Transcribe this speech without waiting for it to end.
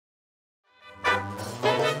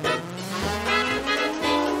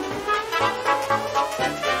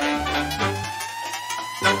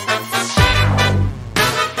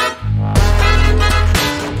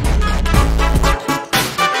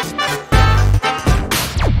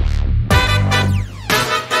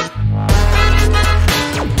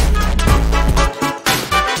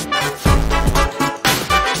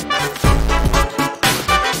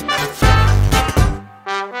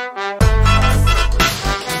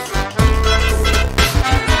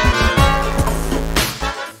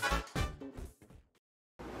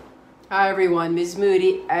Hi everyone, Ms.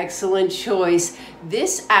 Moody, excellent choice.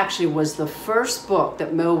 This actually was the first book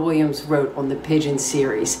that Mo Willems wrote on the Pigeon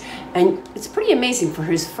series. And it's pretty amazing. For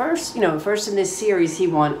his first in this series, he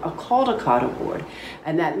won a Caldecott Award.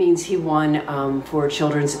 And that means he won for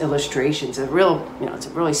children's illustrations. It's a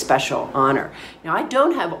really special honor. Now, I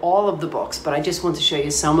don't have all of the books, but I just want to show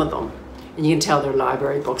you some of them. And you can tell they're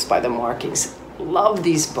library books by the markings. Love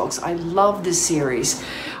these books. I love this series.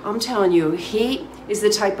 I'm telling you, he is the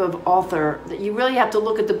type of author that you really have to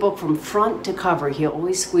look at the book from front to cover. He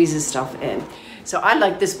always squeezes stuff in. So I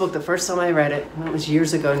liked this book the first time I read it. Well, it was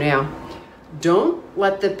years ago now. Don't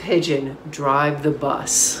let the pigeon drive the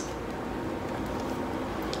bus.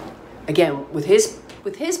 Again, with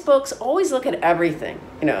his books, always look at everything.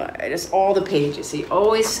 Just all the pages. He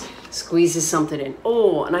always squeezes something in.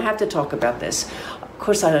 Oh, and I have to talk about this. Of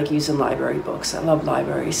course, I like using library books. I love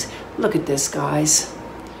libraries. Look at this, guys.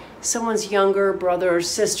 Someone's younger brother or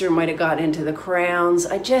sister might have gotten into the crowns.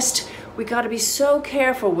 We got to be so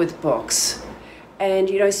careful with books. And,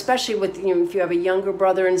 especially with, if you have a younger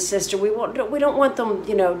brother and sister, we don't want them,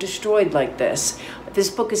 destroyed like this. This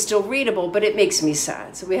book is still readable, but it makes me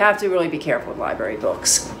sad. So we have to really be careful with library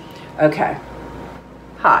books. Okay.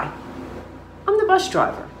 Hi. I'm the bus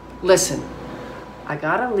driver. Listen, I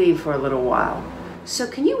gotta leave for a little while. So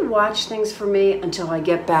can you watch things for me until I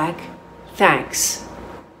get back? Thanks.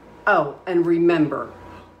 Oh, and remember,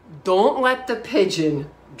 don't let the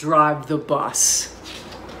pigeon drive the bus.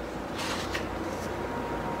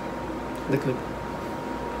 Look good.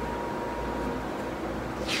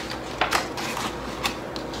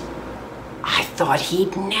 I thought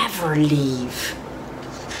he'd never leave.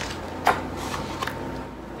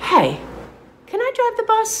 Hey, can I drive the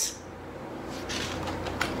bus?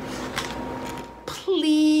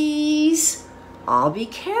 Please, I'll be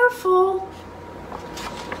careful.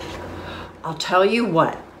 I'll tell you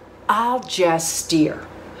what, I'll just steer.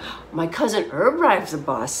 My cousin Herb drives the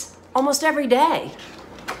bus almost every day.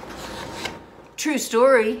 True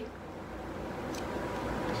story.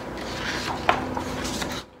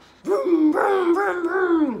 Vroom, vroom, vroom,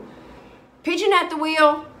 vroom. Pigeon at the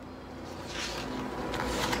wheel.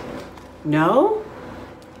 No,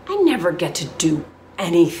 I never get to do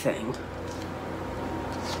anything.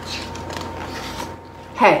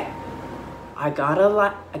 Hey, I got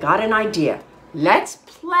an idea. Let's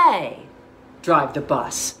play drive the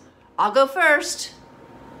bus. I'll go first.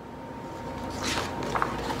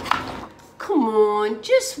 Come on,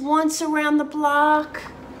 just once around the block.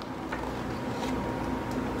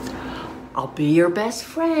 I'll be your best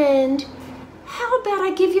friend. How about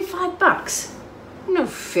I give you $5? No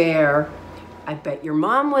fair. I bet your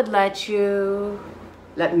mom would let you.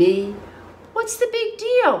 Let me. What's the big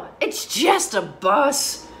deal? It's just a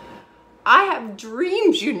bus. I have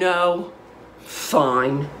dreams,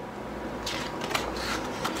 Fine.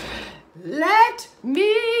 Let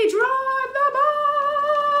me drive the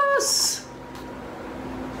bus.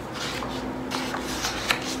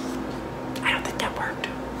 I don't think that worked.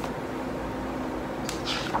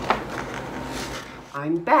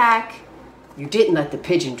 I'm back. You didn't let the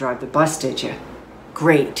pigeon drive the bus, did you?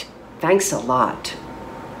 Great. Thanks a lot.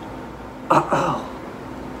 Uh-oh.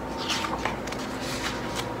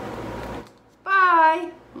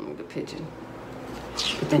 Bye. The pigeon.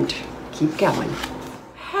 But then keep going.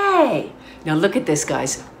 Hey. Now look at this,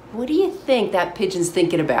 guys. What do you think that pigeon's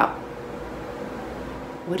thinking about?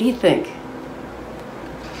 What do you think?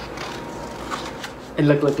 And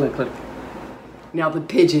look. Now the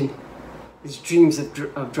pigeon his dreams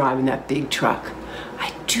of driving that big truck.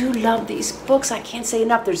 I do love these books. I can't say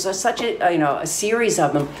enough. There's such a series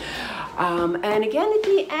of them. And again, at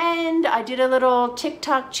the end, I did a little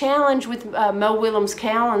TikTok challenge with Mo Willems'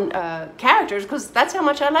 characters because that's how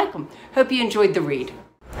much I like them. Hope you enjoyed the read.